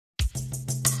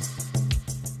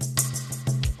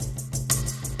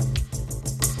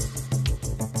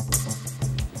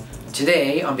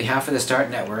Today, on behalf of the START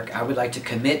Network, I would like to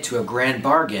commit to a grand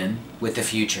bargain with the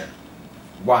future.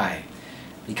 Why?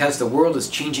 Because the world is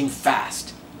changing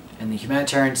fast, and the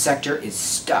humanitarian sector is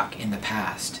stuck in the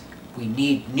past. We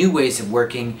need new ways of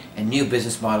working and new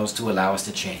business models to allow us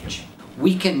to change.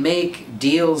 We can make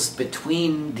deals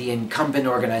between the incumbent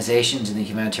organizations in the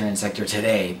humanitarian sector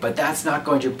today, but that's not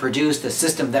going to produce the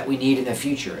system that we need in the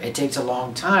future. It takes a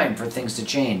long time for things to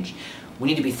change. We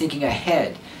need to be thinking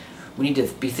ahead. We need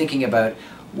to be thinking about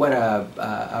what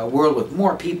a world with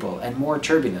more people and more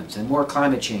turbulence and more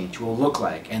climate change will look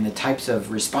like, and the types of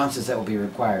responses that will be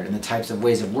required and the types of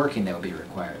ways of working that will be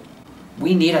required.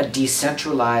 We need a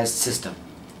decentralized system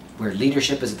where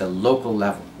leadership is at the local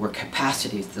level, where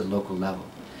capacity is at the local level.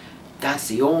 That's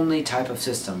the only type of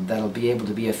system that will be able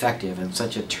to be effective in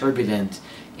such a turbulent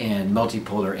and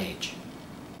multipolar age.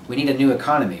 We need a new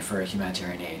economy for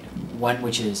humanitarian aid, one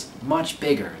which is much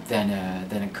bigger than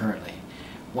it currently,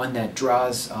 one that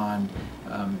draws on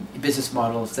business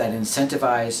models that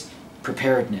incentivize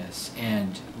preparedness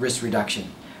and risk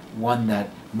reduction, one that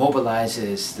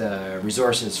mobilizes the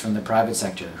resources from the private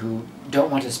sector who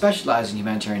don't want to specialize in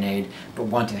humanitarian aid but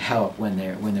want to help when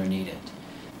they're needed.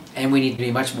 And we need to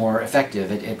be much more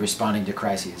effective at responding to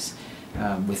crises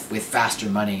with faster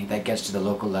money that gets to the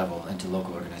local level and to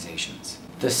local organizations.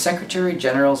 The Secretary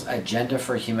General's Agenda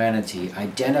for Humanity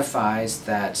identifies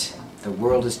that the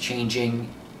world is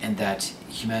changing and that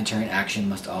humanitarian action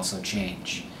must also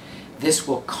change. This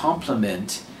will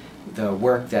complement the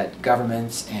work that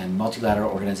governments and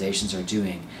multilateral organizations are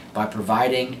doing by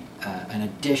providing an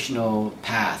additional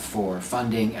path for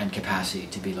funding and capacity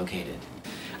to be located.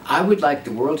 I would like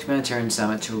the World Humanitarian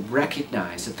Summit to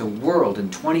recognize that the world in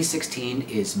 2016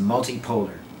 is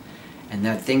multipolar and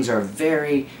that things are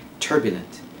very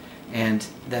turbulent, and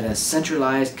that a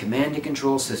centralized command and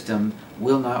control system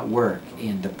will not work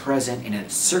in the present, and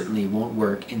it certainly won't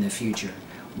work in the future.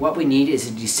 What we need is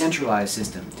a decentralized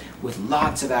system with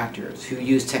lots of actors who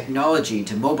use technology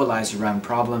to mobilize around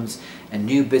problems and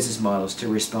new business models to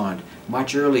respond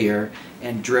much earlier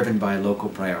and driven by local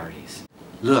priorities.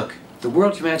 Look, the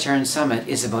World Humanitarian Summit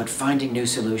is about finding new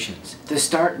solutions. The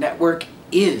START Network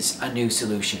is a new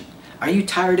solution. Are you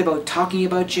tired about talking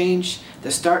about change?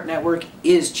 The START Network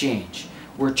is change.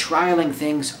 We're trialing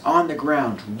things on the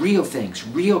ground, real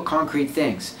concrete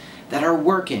things that are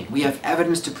working. We have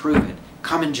evidence to prove it.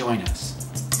 Come and join us.